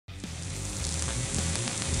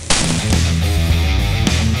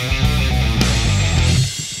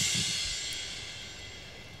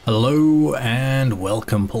Hello and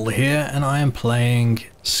welcome, Pauleh here, and I am playing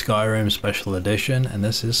Skyrim Special Edition, and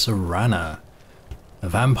this is Sirana, a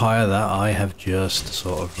vampire that I have just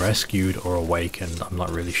sort of rescued or awakened. I'm not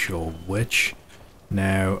really sure which.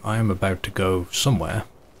 Now, I am about to go somewhere.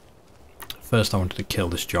 First I wanted to kill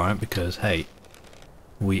this giant because, hey,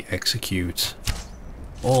 we execute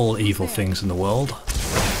all evil things in the world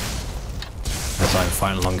as I'm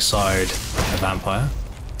fighting alongside a vampire.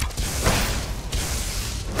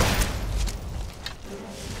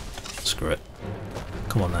 Screw it.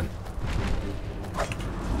 Come on then.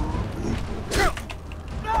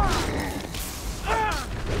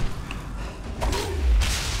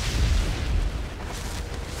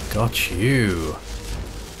 Got you.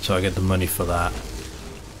 So I get the money for that.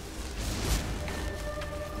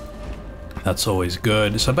 That's always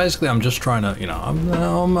good. So basically I'm just trying to, you know, I'm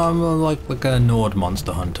like a Nord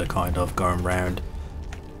monster hunter kind of, going around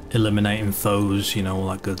eliminating foes, you know, all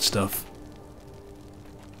that good stuff.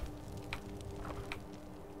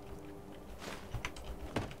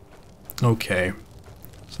 Okay,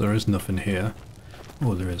 so there is nothing here.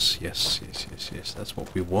 Oh, there is. Yes, that's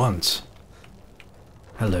what we want.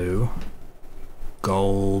 Hello.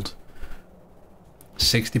 Gold.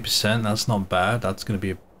 60%, that's not bad. That's going to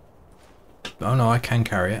be a... Oh no, I can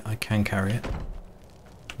carry it. I can carry it.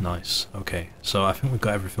 Nice. Okay, so I think we've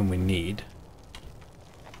got everything we need.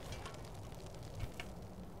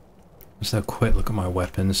 Let's have a quick look at my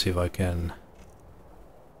weapons, see if I can...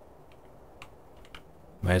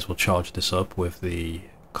 May as well charge this up with the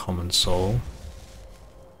common soul.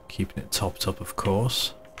 Keeping it topped up, of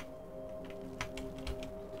course.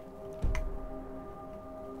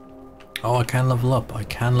 Oh, I can level up. I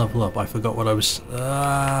can level up. I forgot what I was...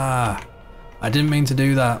 I didn't mean to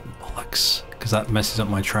do that. Bollocks. Because that messes up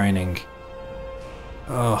my training.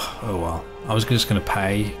 Oh well. I was just going to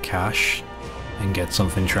pay cash and get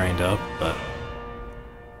something trained up, but...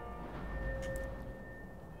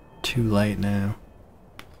 Too late now.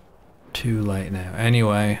 Too late now.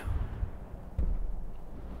 Anyway.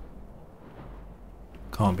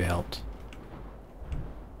 Can't be helped.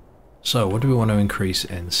 So, what do we want to increase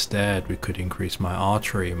instead? We could increase my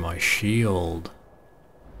archery, my shield,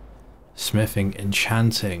 smithing,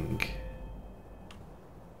 enchanting.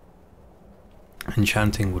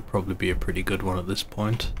 Enchanting would probably be a pretty good one at this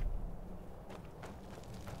point.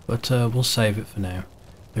 But we'll save it for now.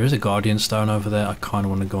 There is a guardian stone over there. I kind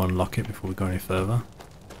of want to go unlock it before we go any further.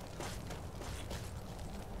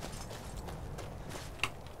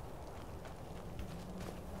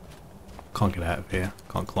 Can't get out of here.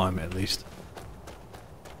 Can't climb it at least.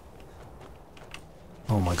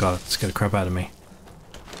 Oh my god, it scared the crap out of me.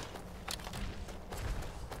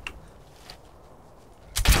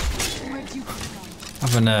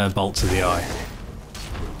 Having a bolt to the eye.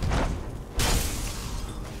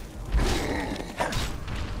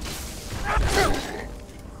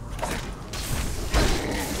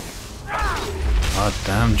 God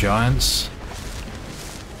damn, giants.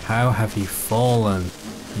 How have you fallen?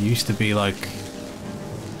 You used to be like...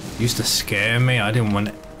 used to scare me. I didn't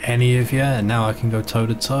want any of you, and now I can go toe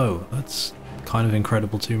to toe. That's kind of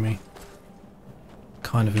incredible to me.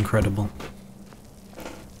 Kind of incredible.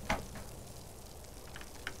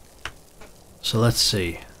 So let's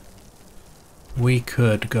see. We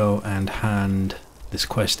could go and hand this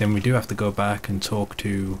quest in. We do have to go back and talk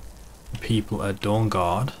to the people at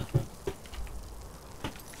Dawnguard.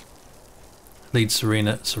 Lead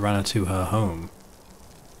Sirana to her home.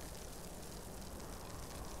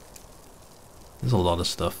 There's a lot of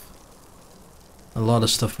stuff. A lot of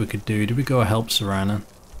stuff we could do. Did we go help Sirana?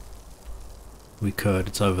 We could.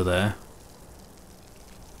 It's over there.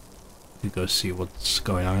 We could go see what's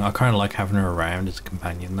going on. I kind of like having her around as a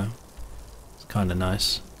companion though. It's kind of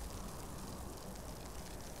nice.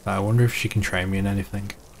 But I wonder if she can train me in anything.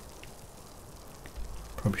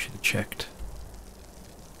 Probably should have checked.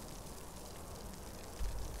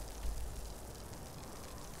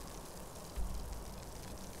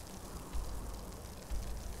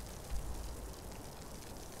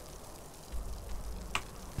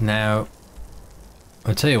 Now,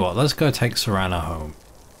 I'll tell you what, let's go take Sirana home.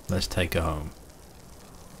 Let's take her home.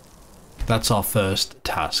 That's our first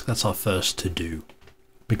task, that's our first to do.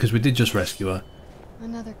 Because we did just rescue her.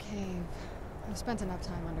 Another cave. I've spent enough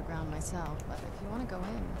time underground myself, but if you want to go in,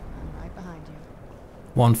 I'm right behind you.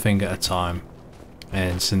 One thing at a time.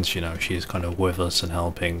 And since, you know, she's kind of with us and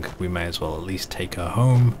helping, we may as well at least take her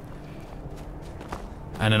home.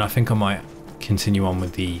 And then I think I might continue on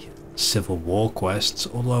with the Civil War quests,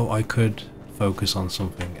 although I could focus on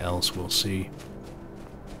something else, we'll see.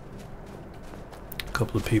 A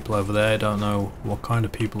couple of people over there, I don't know what kind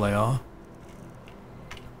of people they are.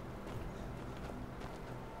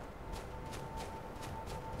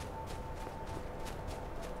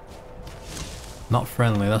 Not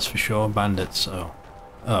friendly, that's for sure. Bandits, oh.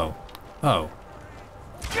 Oh. Oh.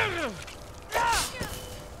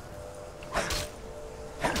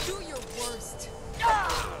 Do your worst.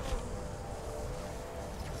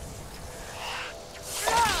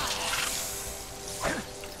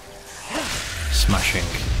 Smashing.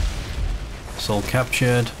 Soul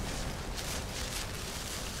captured.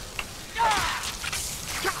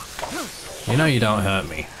 You know you don't hurt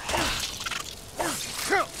me.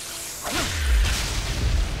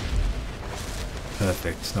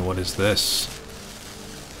 Perfect. Now what is this?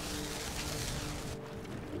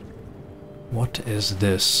 What is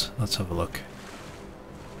this? Let's have a look.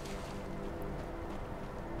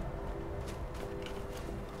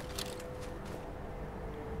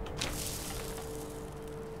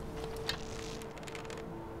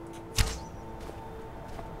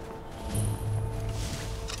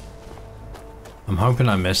 I'm hoping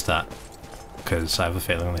I missed that, because I have a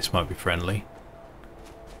feeling this might be friendly.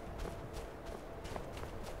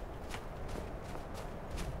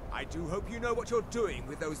 I do hope you know what you're doing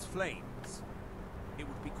with those flames. It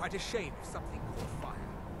would be quite a shame if something caught fire.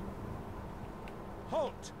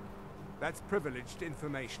 Halt! That's privileged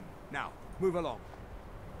information. Now, move along.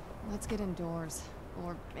 Let's get indoors.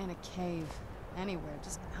 Or in a cave. Anywhere,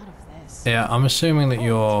 just out of this. Yeah, I'm assuming that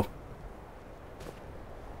you're...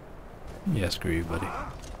 Yeah, screw you, buddy.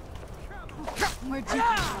 Where'd you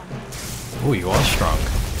come from? Oh, you are strong.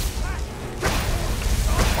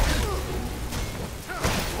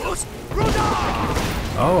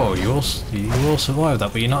 Oh, you all survived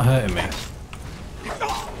that, but you're not hurting me.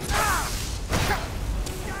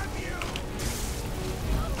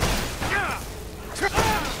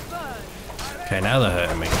 Okay, now they're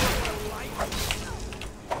hurting me.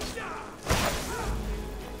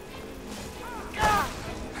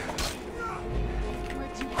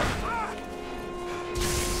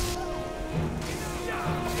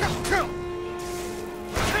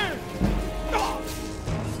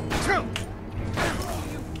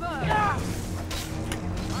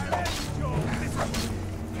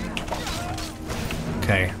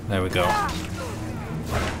 Okay, there we go.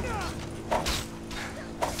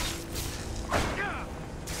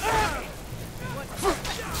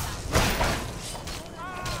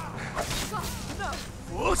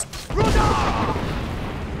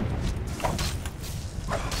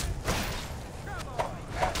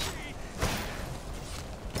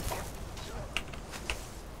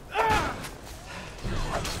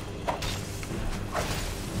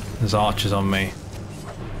 There's archers on me.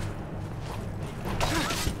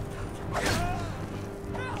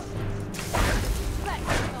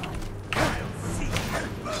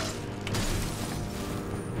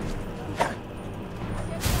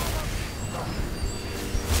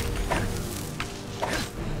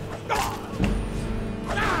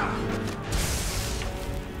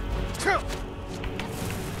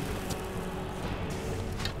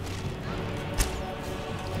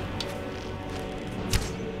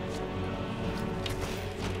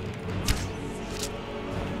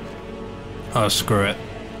 Oh, screw it.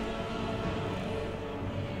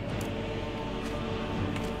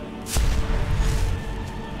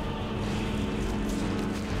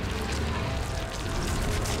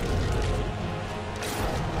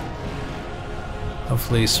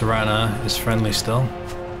 Hopefully Serana is friendly still.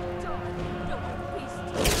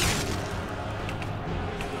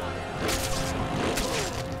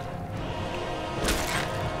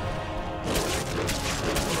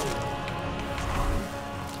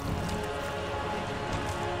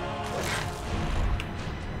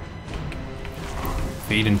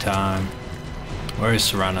 Feeding time. Where is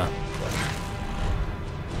Serana?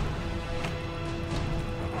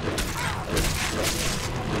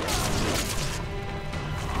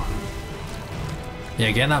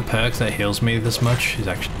 Yeah, getting that perk that heals me this much is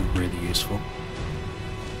actually really useful.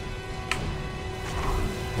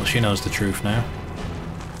 Well, she knows the truth now.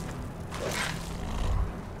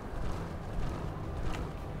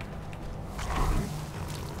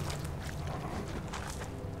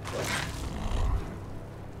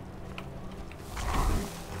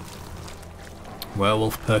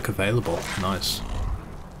 Werewolf perk available. Nice.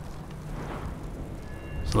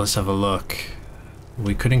 So let's have a look.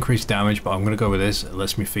 We could increase damage, but I'm going to go with this. It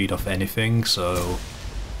lets me feed off anything, so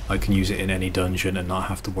I can use it in any dungeon and not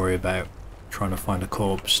have to worry about trying to find a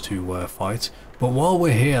corpse to fight. But while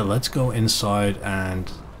we're here, let's go inside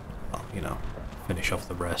and, well, you know, finish off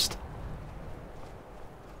the rest.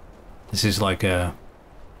 This is like a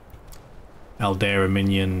Aldera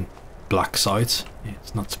minion black site.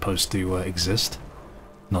 It's not supposed to exist.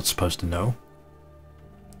 Not supposed to know.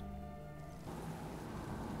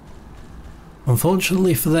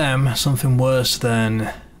 Unfortunately for them, something worse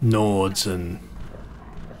than Nords and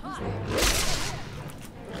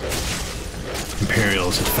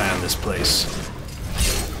Imperials had found this place.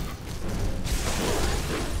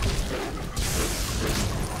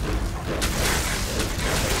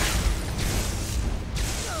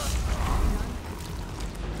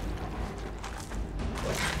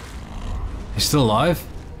 He's still alive?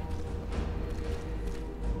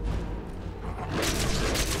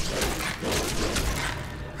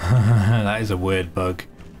 That is a weird bug.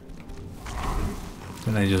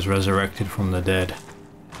 And they just resurrected from the dead.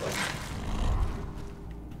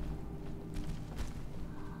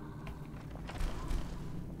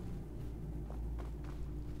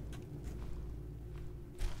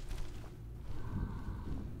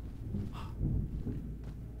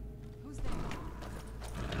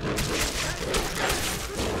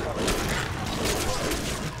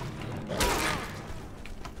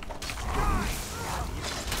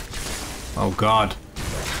 Oh god,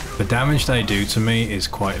 the damage they do to me is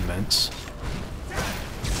quite immense.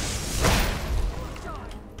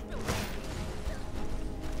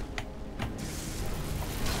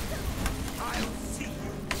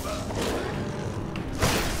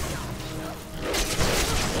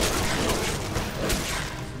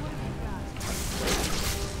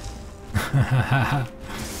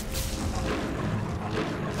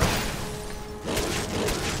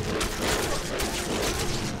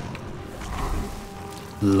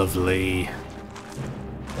 Lovely.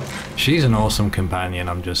 She's an awesome companion,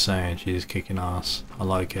 I'm just saying. She's kicking ass. I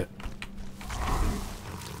like it.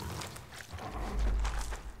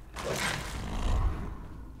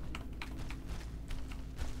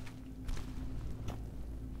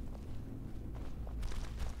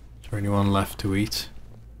 Is there anyone left to eat?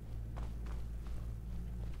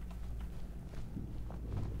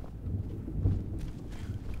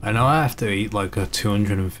 I know I have to eat like a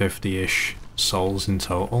 250-ish souls in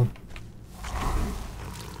total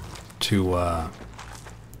to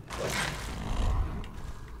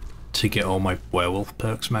get all my werewolf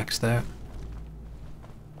perks maxed out.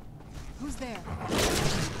 Who's there?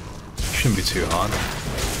 Shouldn't be too hard.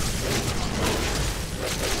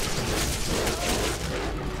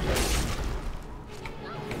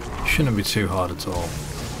 Shouldn't be too hard at all.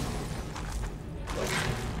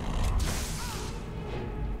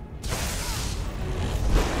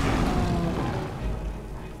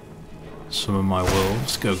 Some of my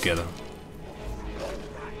wolves, go get them.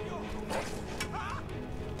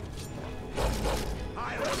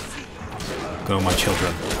 Go, my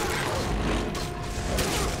children.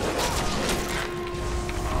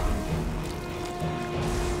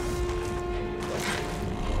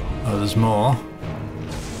 Oh, there's more.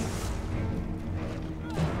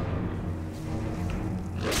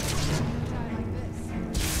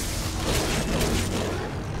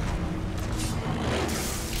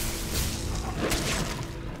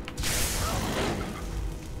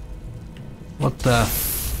 What the?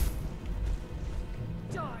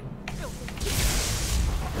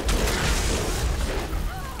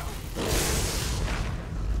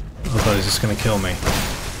 Oh god, he's just gonna kill me.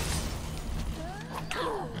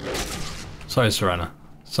 Sorry, Serena.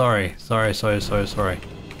 Sorry, sorry, sorry, sorry, sorry.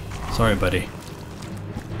 Sorry, buddy.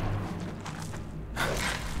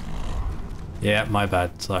 Yeah, my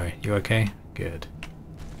bad. Sorry. You okay? Good.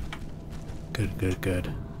 Good, good,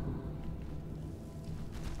 good.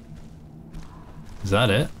 Is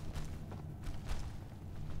that it?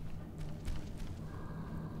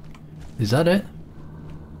 Is that it?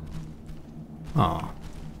 Oh.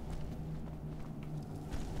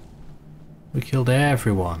 We killed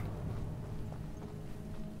everyone.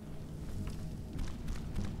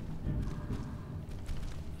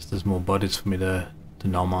 There's more bodies for me to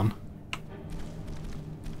nom on.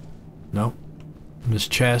 Nope. There's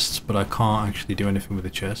chests, but I can't actually do anything with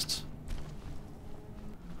the chests.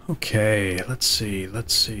 Okay, let's see,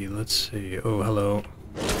 let's see, let's see. Oh, hello.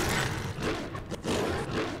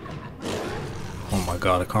 Oh my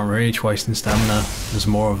god, I can't reach, wasting stamina. There's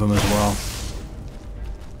more of them as well.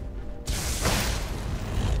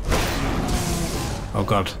 Oh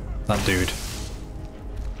god, that dude.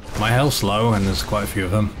 My health's low and there's quite a few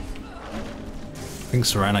of them. I think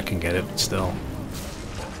Serena can get it, but still.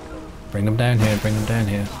 Bring them down here, bring them down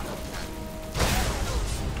here.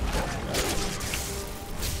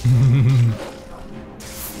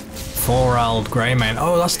 Four-old Greymane.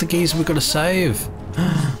 Oh, that's the geezer we gotta save.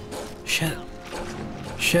 Shit.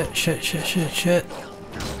 Shit, shit, shit, shit, shit.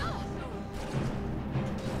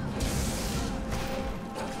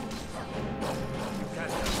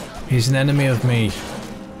 He's an enemy of me.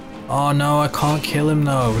 Oh no, I can't kill him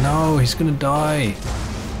though. No, he's gonna die.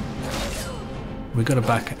 We gotta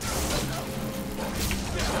back.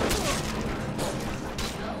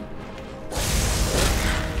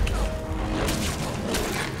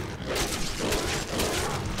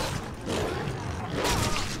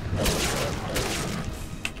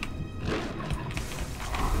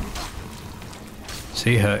 Is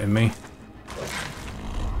he hurting me?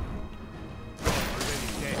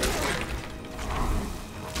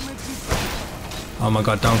 Oh my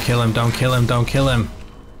god, don't kill him, don't kill him, don't kill him.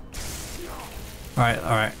 Alright,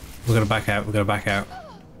 alright. We're gonna back out, we're gonna back out.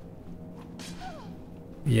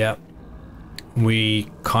 Yep. We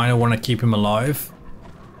kind of want to keep him alive.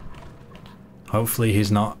 Hopefully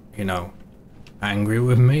he's not, you know, angry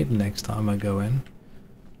with me the next time I go in.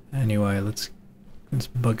 Anyway, let's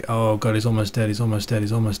bug. Oh god, he's almost dead, he's almost dead,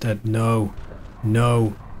 he's almost dead. No.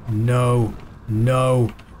 No. No.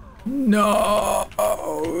 No. No.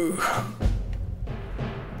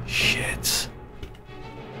 Shit.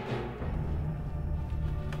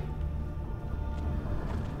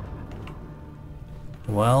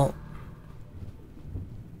 Well,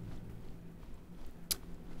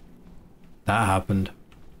 that happened.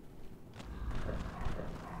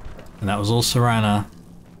 And that was all Serana.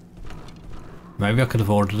 Maybe I could have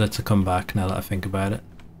ordered it to come back now that I think about it.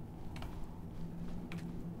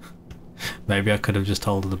 Maybe I could have just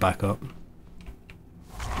told her to back up.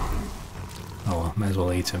 Oh well, may as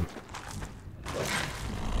well eat him.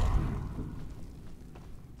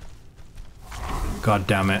 God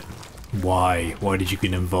damn it. Why? Why did you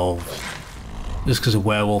get involved? Just because a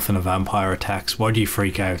werewolf and a vampire attacks, why do you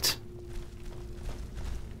freak out?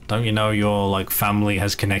 Don't you know your, like, family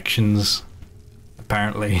has connections?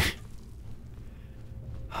 Apparently.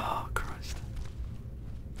 Oh, Christ.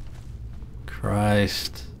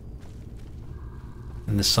 Christ.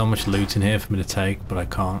 And there's so much loot in here for me to take, but I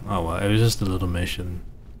can't. Oh well, it was just a little mission.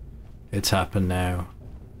 It's happened now.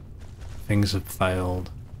 Things have failed.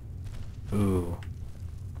 Ooh.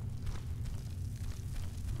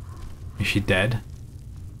 Is she dead?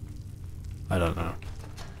 I don't know.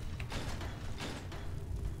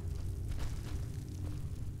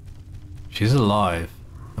 She's alive.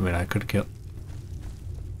 I mean, I could kill.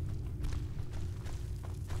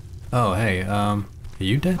 Oh, hey, are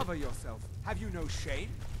you dead? Cover yourself. Have you no shame?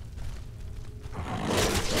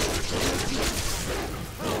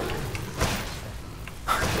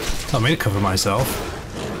 Tell me to cover myself.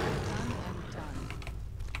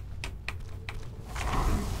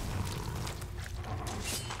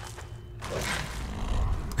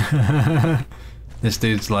 This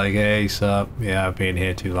dude's like, hey, sup? Yeah, I've been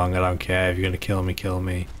here too long. I don't care. If you're gonna kill me, kill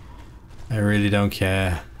me. I really don't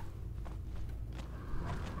care.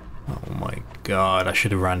 Oh my god, I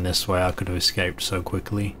should have ran this way. I could have escaped so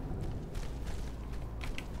quickly.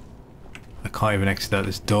 I can't even exit out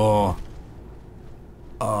this door.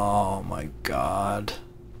 Oh my god.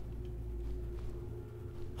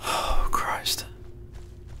 Oh Christ.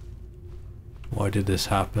 Why did this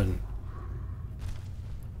happen?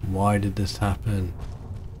 Why did this happen?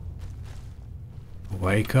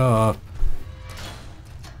 Wake up.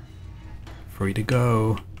 Free to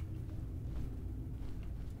go.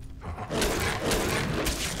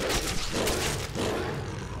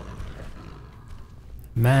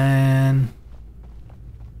 Man.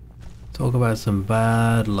 Talk about some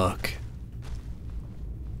bad luck.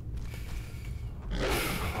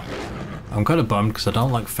 I'm kind of bummed because I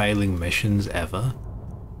don't like failing missions ever.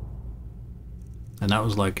 And that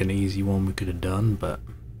was like an easy one we could have done, but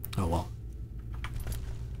oh well.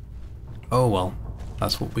 Oh well,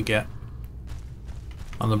 that's what we get.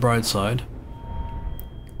 On the bright side,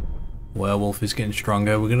 werewolf is getting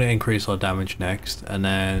stronger. We're going to increase our damage next, and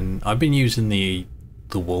then I've been using the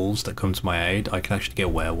wolves that come to my aid. I can actually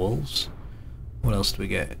get werewolves. What else do we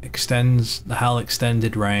get? Extends the HAL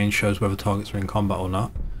extended range, shows whether targets are in combat or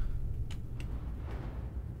not.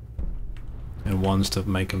 And ones to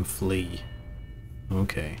make them flee.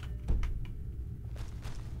 Okay.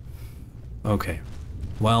 Okay.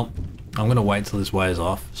 Well, I'm gonna wait till this wears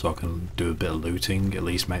off so I can do a bit of looting, at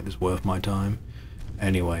least make this worth my time.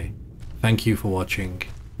 Anyway, thank you for watching.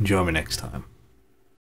 Enjoy me next time.